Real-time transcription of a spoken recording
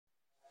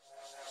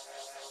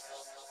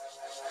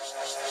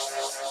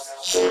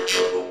Side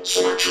channel,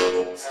 side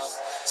channel,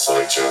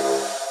 side channel,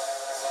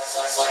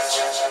 side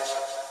channel.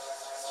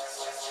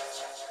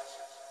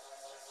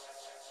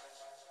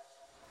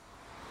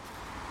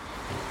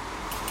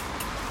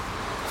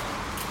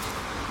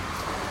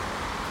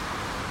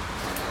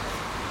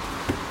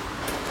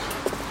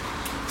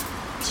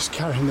 Just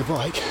carrying the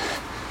bike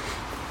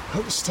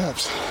up the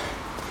steps.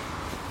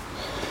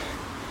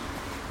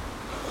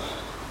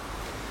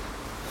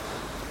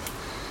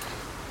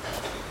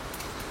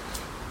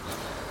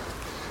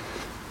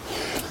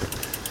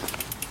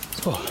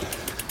 Oh.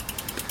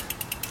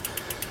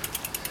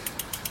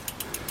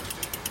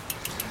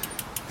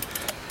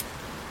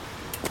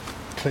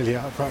 Clearly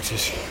out of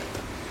practice.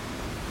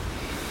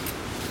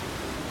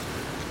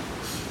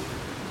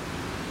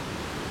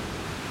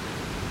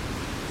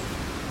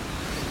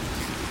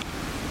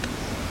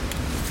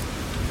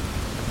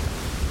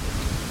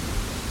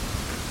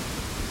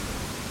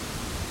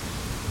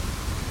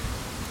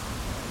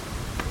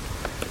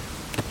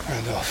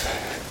 And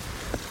off.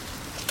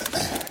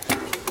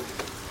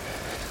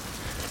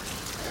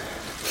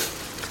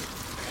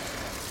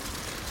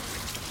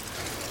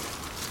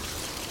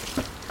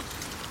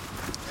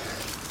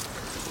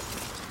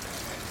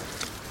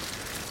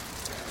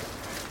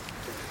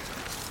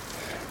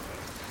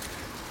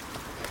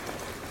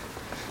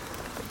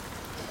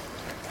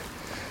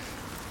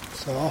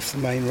 So off the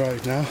main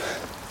road now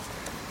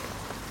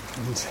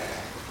and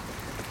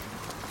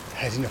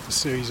heading up a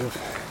series of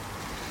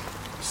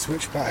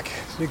switchback,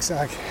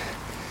 zigzag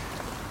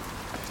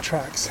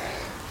tracks.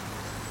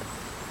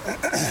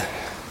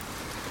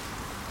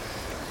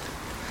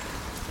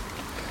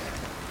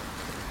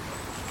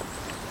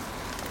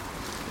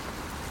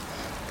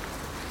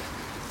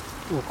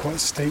 All quite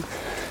steep,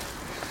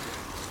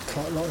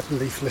 quite a lot of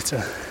leaf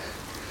litter,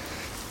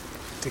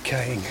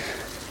 decaying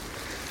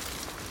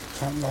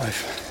plant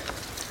life,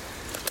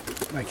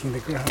 making the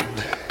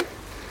ground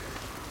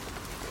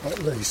quite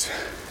loose.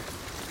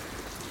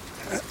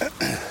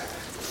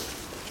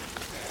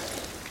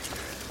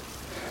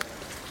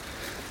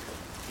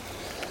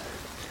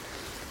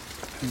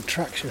 And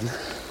traction,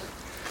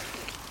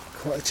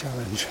 quite a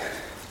challenge.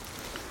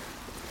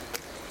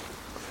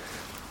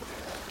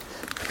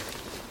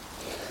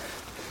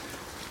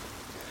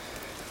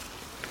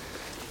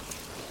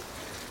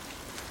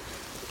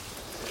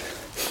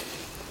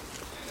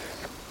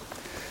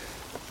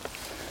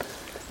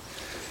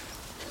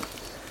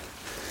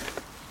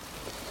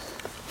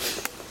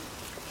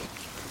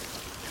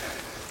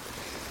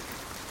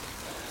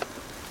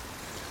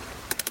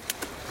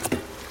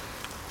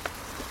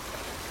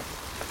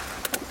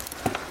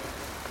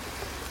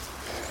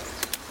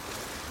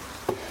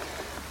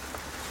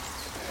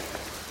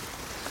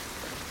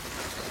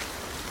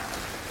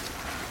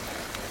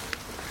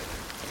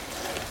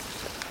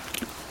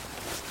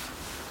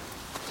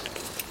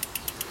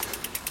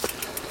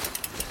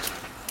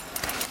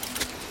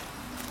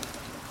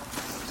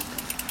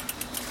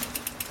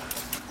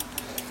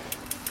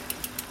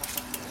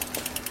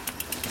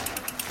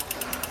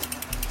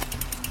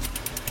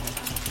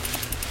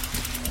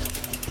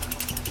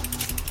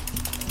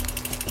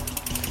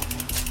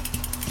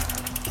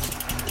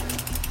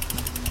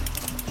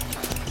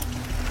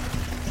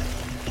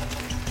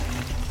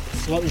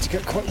 It's likely to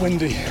get quite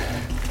windy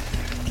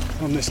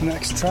on this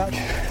next track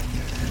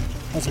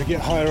as we get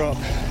higher up.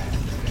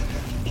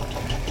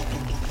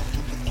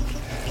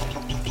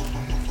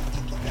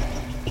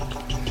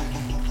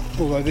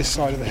 Although this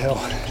side of the hill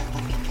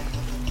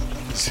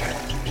is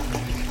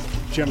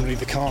generally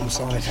the calm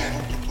side.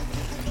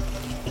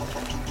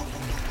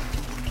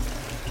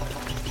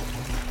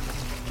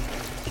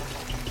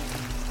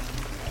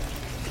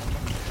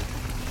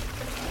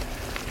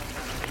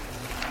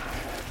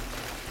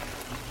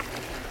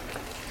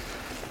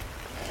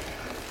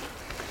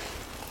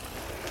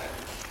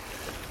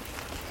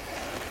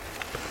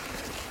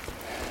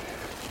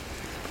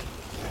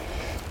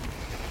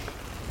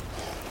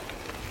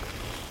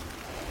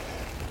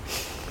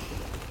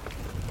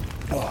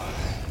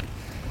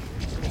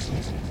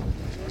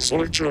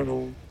 Side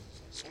channel,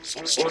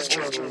 side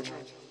channel.